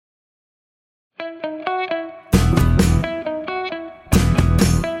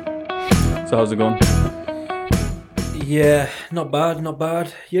So how's it going? Yeah, not bad, not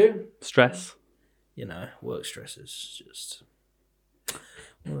bad. You? Stress? You know, work stress is just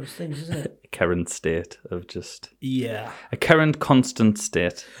one of those things, isn't it? A current state of just... Yeah. A current constant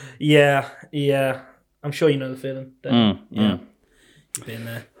state. Yeah. I'm sure you know the feeling. Yeah. You've been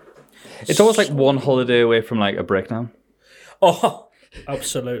there. It's always like one holiday away from like a breakdown. Oh,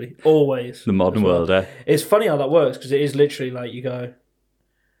 absolutely. Always. The modern world, eh? It's funny how that works because it is literally like you go,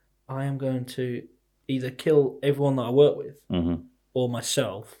 I am going to either kill everyone that I work with or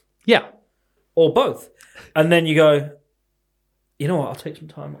myself. Yeah. Or both. And then you go, you know what, I'll take some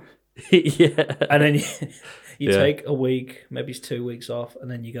time off. Yeah. And then you take a week, maybe it's 2 weeks off,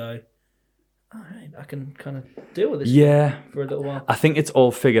 and then you go, all right, I can kind of deal with this for a little while. I think it's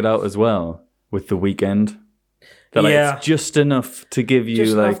all figured out as well with the weekend. That like, it's just enough to give you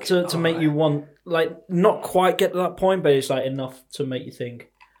just like... enough to make you want, like, not quite get to that point, but it's like enough to make you think,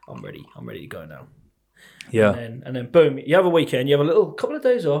 I'm ready to go now. Yeah. And then boom, you have a weekend, you have a little couple of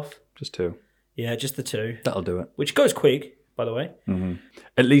days off. Just 2. Yeah, just the 2. That'll do it. Which goes quick, by the way. Mm-hmm.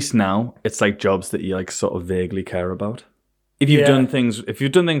 At least now, it's like jobs that you like sort of vaguely care about. If you've done things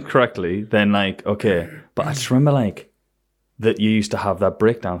correctly, then like, okay. But I just remember like that you used to have that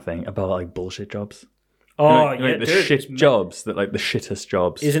breakdown thing about like bullshit jobs. Oh, like the shit jobs, that like the shittest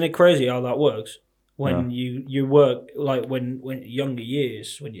jobs. Isn't it crazy how that works? When you work, like when younger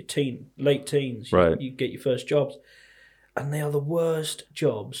years, when you're late teens, you get your first jobs. And they are the worst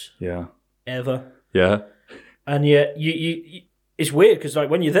jobs ever. Yeah. And yet, you it's weird because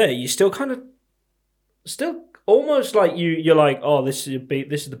like when you're there, you still almost like you're like, oh, this is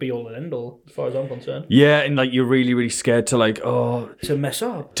the be all and end all as far as I'm concerned. Yeah, and like you're really, really scared to like, to mess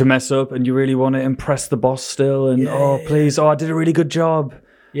up, and you really want to impress the boss still, and please, I did a really good job.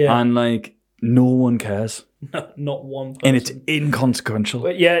 Yeah, and like no one cares. No, not one person. And it's inconsequential.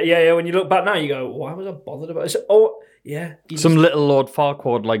 But yeah. When you look back now, you go, why was I bothered about it? Some little Lord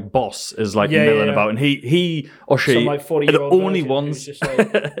Farquaad like boss is like milling about, and he or she some, like, are the only ones. Just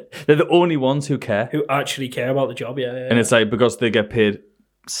like, they're the only ones who care, who actually care about the job. Yeah. And it's like because they get paid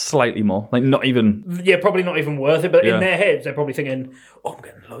slightly more, like not even. Yeah, probably not even worth it. But in their heads, they're probably thinking, "Oh, I'm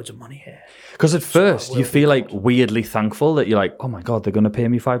getting loads of money here." Because at first you feel like weirdly thankful that you're like, "Oh my god, they're going to pay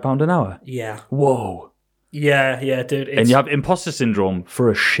me £5 an hour." Yeah. Whoa. Yeah, dude. And you have imposter syndrome for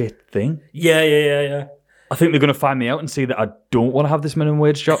a shit thing. Yeah. I think they're going to find me out and see that I don't want to have this minimum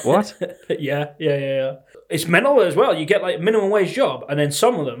wage job. What? Yeah. It's mental as well. You get like minimum wage job, and then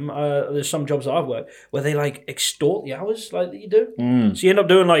some of them, there's some jobs that I've worked where they like extort the hours like that you do. So you end up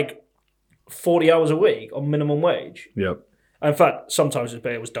doing like 40 hours a week on minimum wage. Yep. In fact, sometimes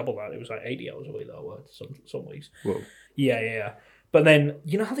it was double that. It was like 80 hours a week that I worked some weeks. Whoa. Yeah. But then,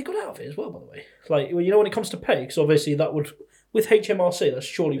 you know how they got out of it as well, by the way? Like, you know, when it comes to pay, because obviously that would, with HMRC, that's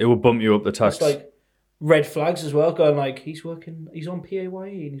surely... It will bump you up the tax. That's like red flags as well, going like, he's on PAYE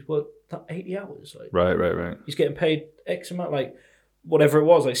and he's worked that 80 hours. Like, right. He's getting paid X amount, like, whatever it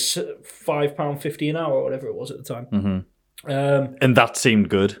was, like £5.50 an hour or whatever it was at the time. Mm-hmm. And that seemed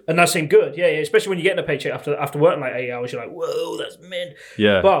good. Yeah, especially when you're getting a paycheck after working like 8 hours, you're like, whoa, that's mint.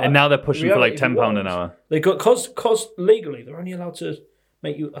 Yeah, but and now they're pushing for like £10 an hour. They got cause legally they're only allowed to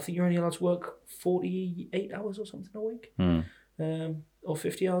make you. I think you're only allowed to work 48 hours or something a week, or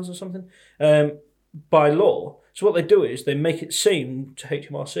 50 hours or something, by law. So what they do is they make it seem to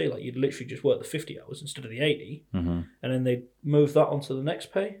HMRC like you'd literally just work the 50 hours instead of the 80, and then they move that onto the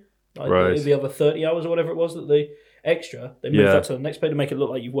next pay, like the other 30 hours or whatever it was that they. Extra, they move that to the next pay to make it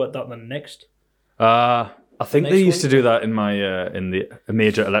look like you've worked that the next. I think they used to do that in my a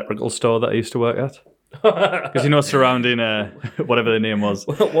major electrical store that I used to work at. Because surrounding whatever the name was.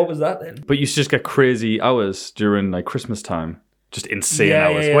 What was that then? But you used to just get crazy hours during like Christmas time, just insane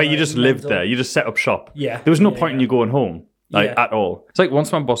hours where you just lived there, you just set up shop. Yeah, there was no point in you going home at all. It's like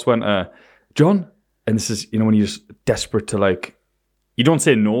once my boss went, John, and this is when you're just desperate to like, you don't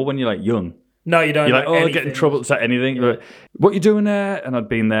say no when you're like young. No, you don't. You're like, I get in trouble to say anything. Yeah. Like, what are you doing there? And I'd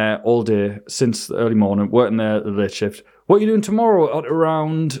been there all day since the early morning, working there at the late shift. What are you doing tomorrow at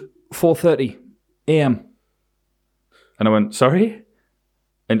around 4:30 a.m.? And I went, sorry?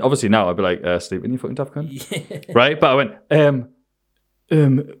 And obviously now I'd be like, sleep in, you fucking tough cunt. Right? But I went,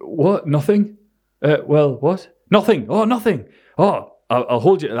 what? Nothing? Well, what? Nothing. Oh, nothing. Oh, I'll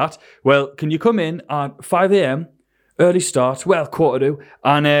hold you to that. Well, can you come in at 5 a.m., early start, 1:45,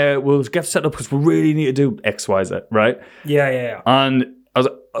 and we'll get set up because we really need to do X, Y, Z, right? Yeah. And I was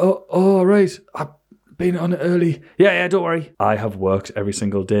like, oh, right. I've been on it early. Yeah, don't worry. I have worked every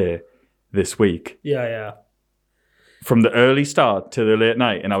single day this week. Yeah. From the early start to the late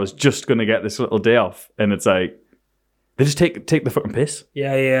night, and I was just going to get this little day off. And it's like, They just take the fucking piss.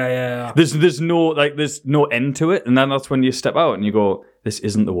 Yeah. There's no end to it, and then that's when you step out and you go, "This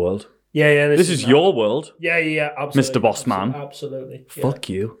isn't the world. Yeah. This is your world." Yeah. Absolutely, Mr. Boss Man. Absolutely. Yeah. Fuck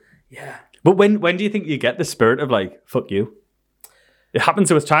you. Yeah. But when do you think you get the spirit of like, fuck you? It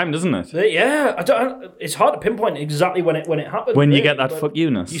happens with time, doesn't it? Yeah. It's hard to pinpoint exactly when it happens. When you really, get that fuck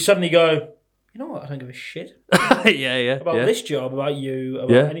you-ness. You suddenly go, you know what? I don't give a shit yeah. about this job, about you,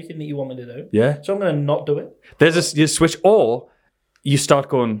 about anything that you want me to do. Yeah. So I'm going to not do it. There's you switch, or you start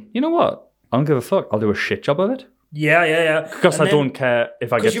going, you know what? I don't give a fuck. I'll do a shit job of it. Yeah. Because I don't care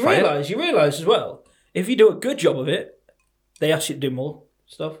if I get fired. You realise as well, if you do a good job of it, they ask you to do more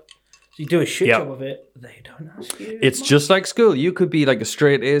stuff. So you do a shit job of it, they don't ask you. It's just like school. You could be like a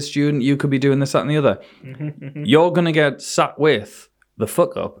straight A student. You could be doing this, that, and the other. You're going to get sat with the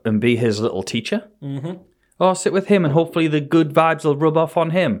fuck up and be his little teacher. Mm-hmm. Or sit with him and hopefully the good vibes will rub off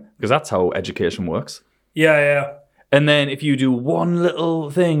on him. Because that's how education works. Yeah. And then if you do one little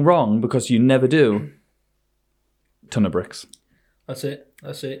thing wrong because you never do, ton of bricks. That's it.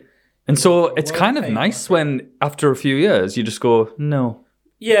 And so it's kind of nice when after a few years you just go, no.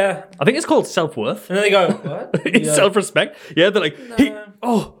 Yeah. I think it's called self-worth. And then they go, what? It's self-respect. Yeah, they're like,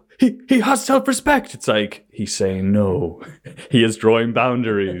 he has self-respect. It's like, he's saying no. He is drawing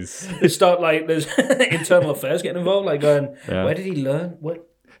boundaries. They start like, there's internal affairs getting involved, like going, where did he learn?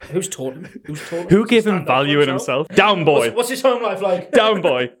 Who's taught him? Who gave him value in himself? Down, boy. What's his home life like? Down,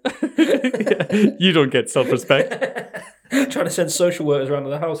 boy. You don't get self-respect. Trying to send social workers around to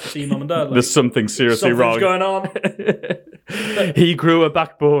the house to see mum and dad. Like, there's something seriously wrong. Something's going on. He grew a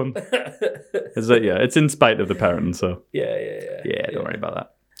backbone. It's in spite of the parent, so. Yeah, don't worry about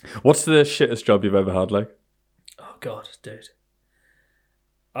that. What's the shittest job you've ever had, like? Oh, God, dude.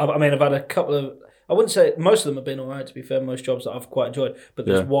 I mean, I've had a couple of... I wouldn't say... Most of them have been all right, to be fair. Most jobs that I've quite enjoyed. But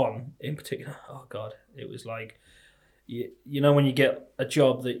there's one in particular. Oh, God. It was like... You know when you get a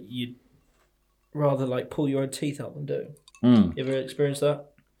job that you'd rather, like, pull your own teeth out than do? You ever experienced that?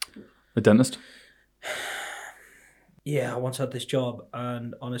 A dentist? Yeah, I once had this job,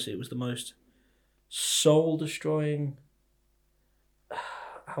 and honestly, it was the most soul-destroying...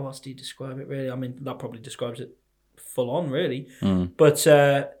 How else do you describe it, really? I mean, that probably describes it full on, really. But,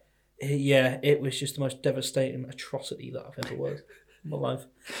 it was just the most devastating atrocity that I've ever worked in my life.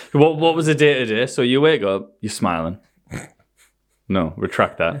 What was a day-to-day? So you wake up, you're smiling. No,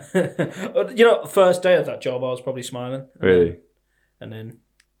 retract that. You know, first day of that job, I was probably smiling. Really? And then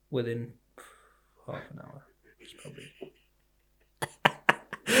within half an hour, it's probably...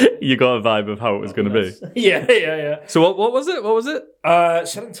 You got a vibe of how it was going to be. Yeah. So what was it?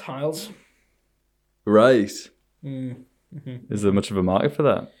 Selling tiles. Right. Mm-hmm. Is there much of a market for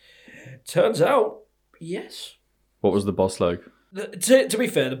that? Turns out, yes. What was the boss like? To be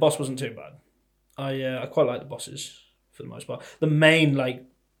fair, the boss wasn't too bad. I quite like the bosses for the most part. The main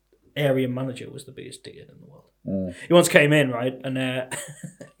area manager was the biggest dickhead in the world. He once came in, right, and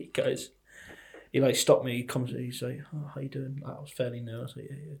he stopped me. He comes, he's like, "Oh, how you doing?" I was fairly new. I was like,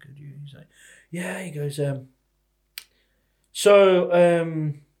 "Yeah, good." You? He's like, "Yeah." He goes,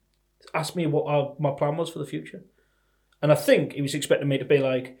 asked me what my plan was for the future, and I think he was expecting me to be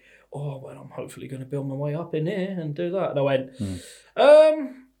like, "Oh, well, I'm hopefully going to build my way up in here and do that." And I went,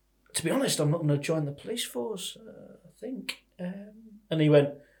 "To be honest, I'm not going to join the police force. I think." And he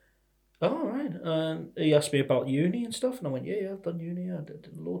went, "Oh, right." And he asked me about uni and stuff, and I went, "Yeah, I've done uni. I did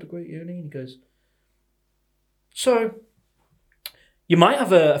a law degree at uni." And he goes, "So, you might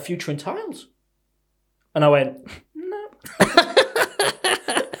have a future in tiles." And I went, "No."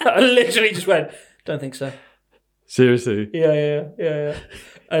 I literally just went, "Don't think so." Seriously? Yeah.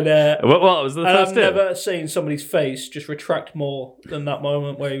 And what was the first I've day? never seen somebody's face just retract more than that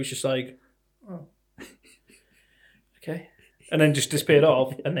moment where he was just like, "Oh, okay," and then just disappeared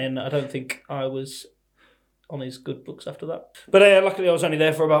off. And then I don't think I was on his good books after that. But luckily I was only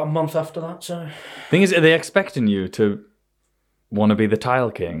there for about a month after that. So, thing is, are they expecting you to want to be the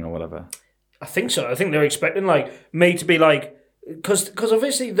tile king or whatever? I think so. I think they're expecting me to be because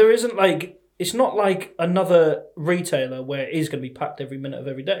obviously there isn't it's not like another retailer where it is going to be packed every minute of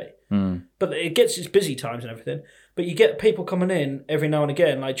every day. But it gets its busy times and everything. But you get people coming in every now and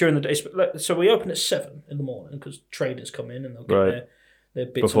again, during the day. So we open at 7 in the morning because traders come in and they'll get their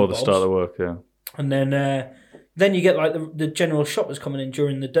bits before and the bobs. start of work, yeah. And then you get the general shoppers coming in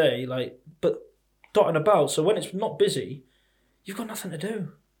during the day, but dotting about. So when it's not busy, you've got nothing to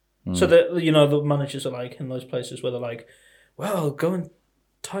do. So that the managers are in those places where they're like, "Well, go and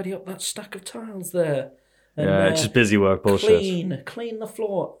tidy up that stack of tiles there." And, it's just busy work bullshit. Clean the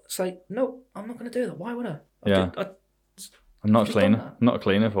floor. It's like, no, I'm not going to do that. Why would I? I'm not a cleaner. I'm not a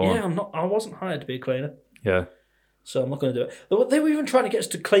cleaner for one. Yeah, I'm not. I wasn't hired to be a cleaner. Yeah. So I'm not going to do it. They were even trying to get us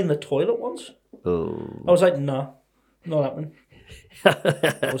to clean the toilet once. Oh. I was like, no, not happening.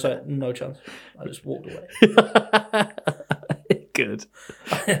 I was like, no chance. I just walked away. Good.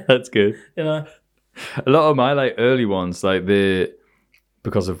 That's good. You know? A lot of my like early ones, like they,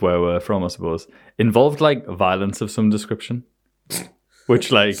 because of where we're from, I suppose, involved like violence of some description.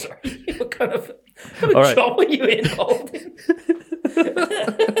 Which like... Sorry, what kind of All right. job were you involved in?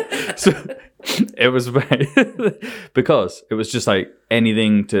 So it was because it was just like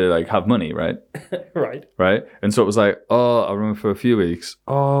anything to like have money, right? Right. And so it was like, oh, I remember for a few weeks,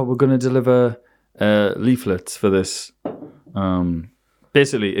 oh, we're going to deliver leaflets for this.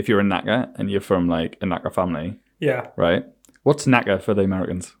 Basically, if you're a knacker and you're from like a knacker family, Yeah. right? What's knacker for the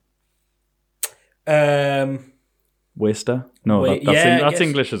Americans? Waster? No, that's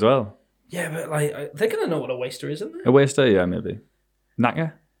English as well. Yeah, but like they're gonna know what a waster is, isn't they? A waster, yeah, maybe.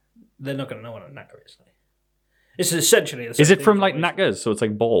 Knacker? They're not gonna know what a knacker is. It's essentially the same Is it thing from as a like waster. knackers? So it's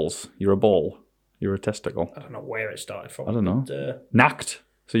like balls. You're a ball. You're a testicle. I don't know where it started from. I don't know. But, Knacked.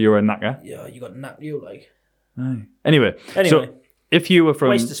 So you're a knacker. yeah, you got knack. You like Aye. Anyway, so anyway. if you were from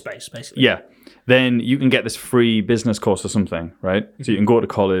Waste of space, basically. yeah, then you can get this free business course or something, right? So you can go to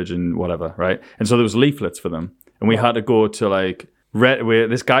college and whatever, right? And so there was leaflets for them, and we had to go to like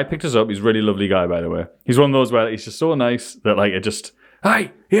this guy picked us up. He's a really lovely guy, by the way. He's one of those where he's just so nice that like it just,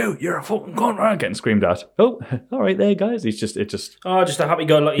 hey, you're a fucking cunt, right? Getting screamed at. Oh, all right, there, guys. Just Oh, just a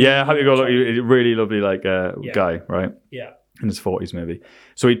happy-go-lucky. yeah, happy go lucky, really lovely like guy, right? Yeah. In his 40s maybe.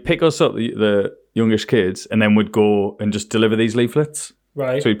 So he'd pick us up, the youngish kids, and then we'd go and just deliver these leaflets.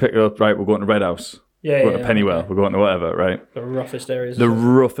 Right. So he'd pick it up, right, we're going to Red House. Yeah, We're going to Pennywell. We're going to whatever, right? The roughest areas. The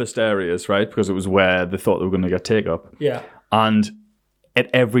roughest areas, right? Because it was where they thought they were going to get take up. Yeah. And at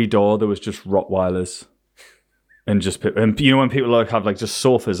every door, there was just Rottweilers. And you know when people like have like just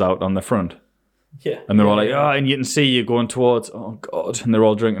sofas out on the front? Yeah. And they're all like, and you can see you going towards, oh God, and they're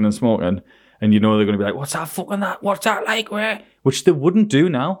all drinking and smoking. And you know they're going to be like, what's that like? Where? Which they wouldn't do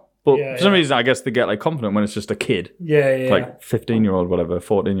now. But for some reason, I guess they get like confident when it's just a kid. Yeah. Like 15-year-old, whatever,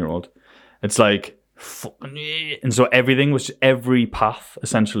 14-year-old. It's like, fucking yeah. And so every path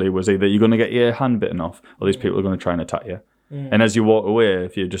essentially was either you're going to get your hand bitten off or these people are going to try and attack you. And as you walk away,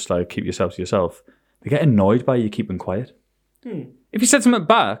 if you just like keep yourself to yourself, they get annoyed by you keeping quiet. If you said something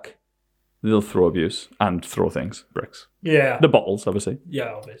back, they'll throw abuse and throw things, bricks. Yeah. The bottles, obviously.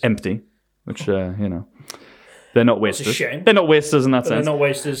 Yeah, obviously. Empty, which, you know, they're not wasters. It's a shame. They're not wasters in that But sense. they're not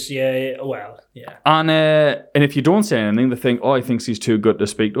wasters, yeah. Well, yeah. And if you don't say anything, they think, oh, he thinks he's too good to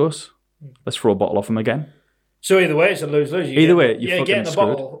speak to us. Let's throw a bottle off him again. So either way, it's a lose-lose. Either way, you're getting fucking the screwed.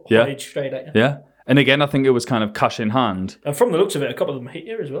 bottle Yeah. hide straight at you. Yeah. And again, I think it was kind of cash in hand. And from the looks of it, a couple of them hate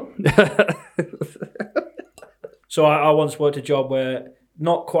you as well. So I once worked a job where,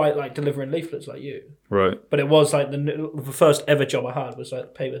 not quite like delivering leaflets like you, Right. but it was like the first ever job I had was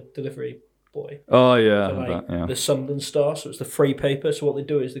like paper delivery boy. Oh, yeah. For, I like bet, yeah. the Sunderland Star, so it's the free paper. So what they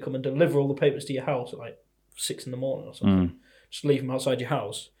do is they come and deliver all the papers to your house at like 6 a.m. or something. Just leave them outside your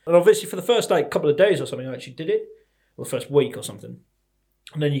house. And obviously for the first like couple of days or something, I actually did it, or the first week or something.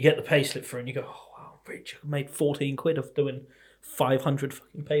 And then you get the pay slip through and you go, oh wow, rich, I made 14 quid of doing 500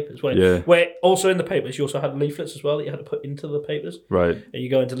 fucking papers. Where also in the papers you also had leaflets as well that you had to put into the papers. Right. And you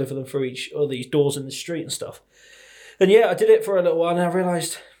go and deliver them through each of these doors in the street and stuff. And yeah, I did it for a little while and I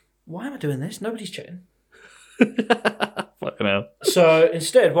realised, why am I doing this? Nobody's checking. Fucking hell. So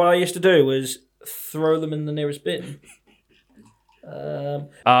instead, what I used to do was throw them in the nearest bin.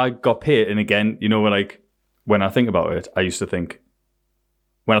 I got paid, and again, you know, when I think about it, I used to think,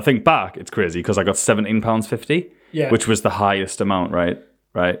 when I think back, it's crazy because I got £17.50, which was the highest amount, right?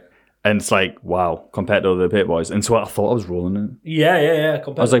 And it's like, wow, compared to other paper boys. And so I thought I was rolling in. Yeah. I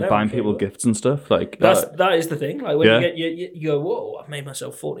was like buying people gifts and stuff. Like that is the thing. Like when you get you go, whoa, I've made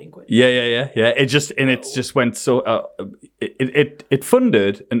myself 14 quid. Yeah. It just went so. It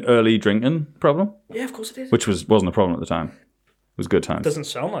funded an early drinking problem. Yeah, of course it did. Which wasn't a problem at the time. It was good times. Doesn't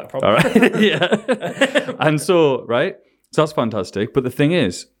sound like a problem. All right. Yeah. And so so that's fantastic. But the thing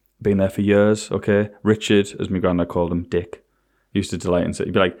is, been there for years. Okay, Richard, as my granddad called him, Dick, used to delight in. So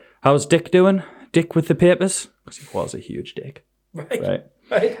he'd be like, "How's Dick doing? Dick with the papers?" Because he was a huge dick. Right.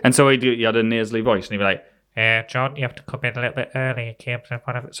 And so he had a nasally voice, and he'd be like, John, you have to come in a little bit early in case of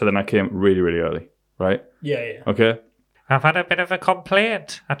one of it. So then I came really, really early, right? Yeah. Okay. I've had a bit of a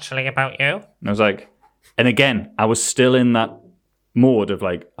complaint, actually, about you. And I was like, and again, I was still in that mode of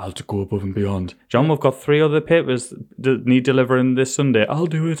like, I'll go above and beyond. John, we've got 3 other papers that need delivering this Sunday. I'll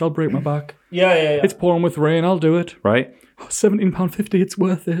do it. I'll break my back. Yeah. It's pouring with rain. I'll do it. Right? Oh, £17.50. It's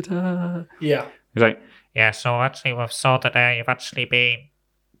worth it. Yeah. He's like, Yeah, so actually we've saw that you've actually been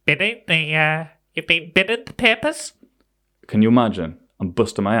bidding the You've been bidding the papers? Can you imagine? I'm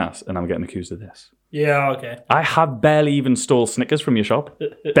busting my ass and I'm getting accused of this. Yeah, okay. I have barely even stole Snickers from your shop.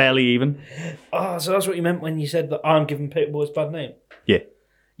 Barely even. Oh, so that's what you meant when you said that I'm giving Paperboy's bad name? Yeah.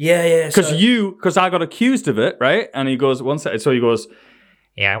 Yeah. Because I got accused of it, right? And he goes, one second. So he goes,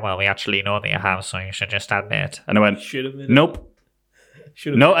 Yeah, well, we actually know that you have, so you should just admit. and I went, Should have been. nope.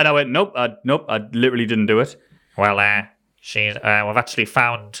 Should have No, and I went, nope, I literally didn't do it. Well, we've actually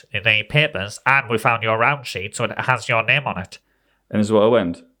found the papers, and we found your round sheet, so it has your name on it. And this is what I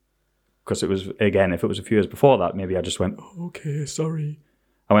went. Because it was, again, if it was a few years before that, maybe I just went, okay, sorry.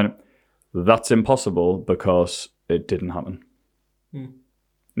 I went, that's impossible because it didn't happen. And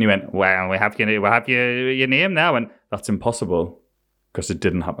he went, well, we have your name now. I went, that's impossible because it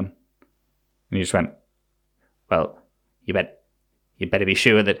didn't happen. And he just went, well, you better be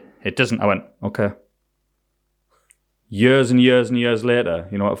sure that it doesn't. I went, okay. Years and years and years later,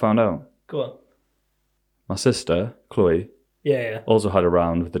 you know what I found out? Go on. My sister, Chloe, Yeah. also had a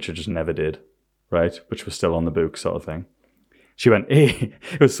round that she just never did, right? Which was still on the book sort of thing. She went, hey,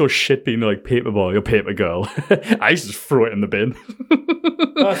 it was so shit being like paper boy or paper girl. I used to just throw it in the bin.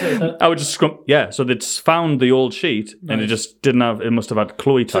 I would just scrum. Yeah, so they'd found the old sheet and it just didn't have, it must have had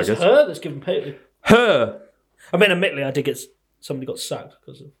Chloe So tag it's it. her that's giving paper. Her! I mean, admittedly, I did get somebody got sacked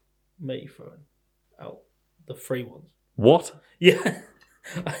because of me throwing out the free ones. What? Yeah.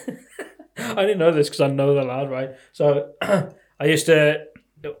 I didn't know this because I know the lad, right? So I used to,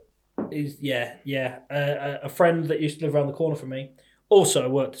 a friend that used to live around the corner from me also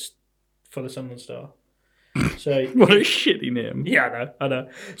worked for the Sunderland Star. So What a shitty name. yeah, I know.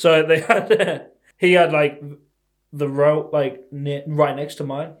 So they had, he had like the row like right next to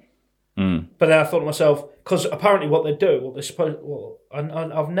mine. But then I thought to myself, because apparently what they do, what they're supposed, well,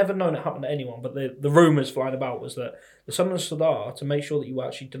 I've never known it happen to anyone, but the rumours flying about was that the Sunderland Star, to make sure that you were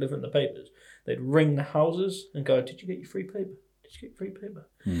actually delivering the papers, they'd ring the houses and go, did you get your free paper? Did you get your free paper?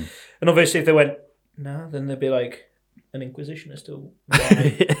 And obviously if they went, no, then they'd be like an inquisition as to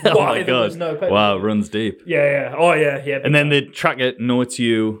why, Oh why my there was god. no paper. Wow, it runs deep. Yeah. Oh, yeah. And then they track it, know it's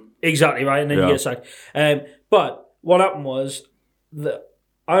you. Exactly, right? And then Yeah. you get sacked. But what happened was that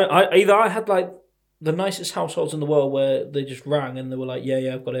I had like the nicest households in the world where they just rang and they were like,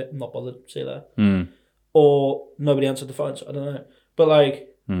 yeah, I've got it, I'm not bothered, see you later. Or nobody answered the phone, so I don't know. But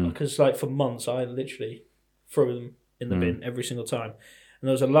like, because like for months I literally threw them in the bin every single time. And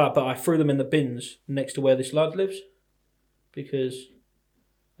there was a lad, but I threw them in the bins next to where this lad lives because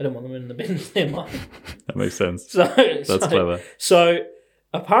I didn't want them in the bins near mine. That makes sense. That's Clever. So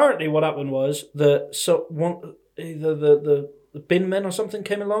apparently, what happened was that the bin men or something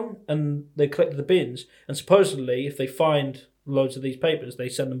came along and they collected the bins. And supposedly, if they find loads of these papers, they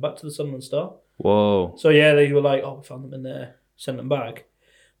send them back to the Sunderland Star. Whoa. So yeah, they were like, "Oh, we found them in there. Send them back."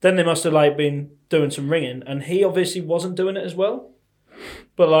 Then they must have like been doing some ringing, and he obviously wasn't doing it as well.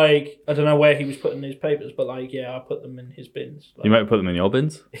 But like, I don't know where he was putting his papers, but like, yeah, I put them in his bins. Like, You might put them in your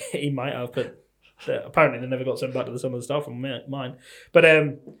bins. he might have, but apparently they never got sent back to the Sunderland Star from mine.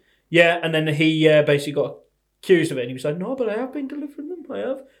 But yeah, and then he basically got accused of it, and he was like, "No, but I have been delivering them. I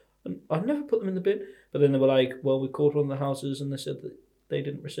have, and I've never put them in the bin." But then they were like, "Well, we called one of the houses, and they said that they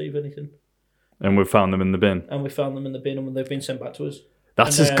didn't receive anything, And we found them in the bin. and we found them in the bin, and they've been sent back to us."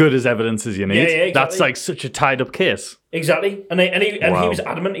 That's And, as good as evidence as you need. yeah, exactly. That's like such a tied up case. Exactly, and he Wow. was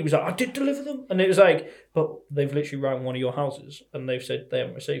adamant. He was like, "I did deliver them," and it was like, "But they've literally rang one of your houses, and they've said they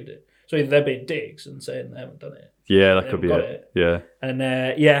haven't received it." So either they're being dicks and saying they haven't done it. Yeah, that They could be haven't it. got Yeah. And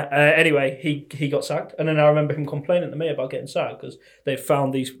anyway, he got sacked, and then I remember him complaining to me about getting sacked because they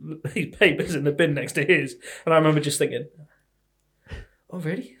found these papers in the bin next to his, and I remember just thinking, "Oh,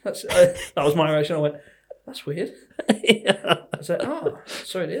 really?" That was my reaction. I went, "That's weird." I said, "Oh,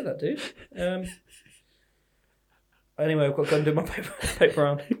 sorry to hear that, dude." Anyway, I've got to go and do my paper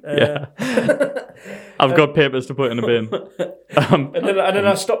round. Yeah. I've got papers to put in a bin. And then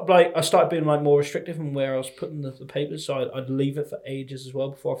I stopped. Like I started being like more restrictive in where I was putting the papers, so I'd leave it for ages as well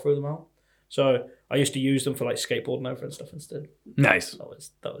before I threw them out. So I used to use them for like skateboarding over and stuff instead. Nice. That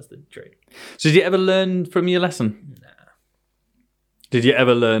was the trick. So did you ever learn from your lesson? Nah. Did you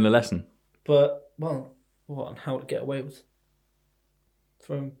ever learn a lesson? But what on how to get away with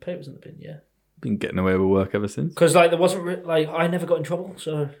throwing papers in the bin? Yeah. Been getting away with work ever since. Because like there wasn't like I never got in trouble,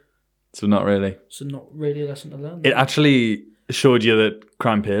 so Not really. not really a lesson to learn. It actually showed you that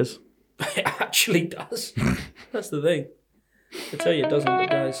crime pays. It actually does. That's the thing. I tell you, it doesn't, but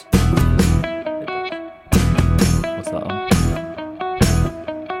guys.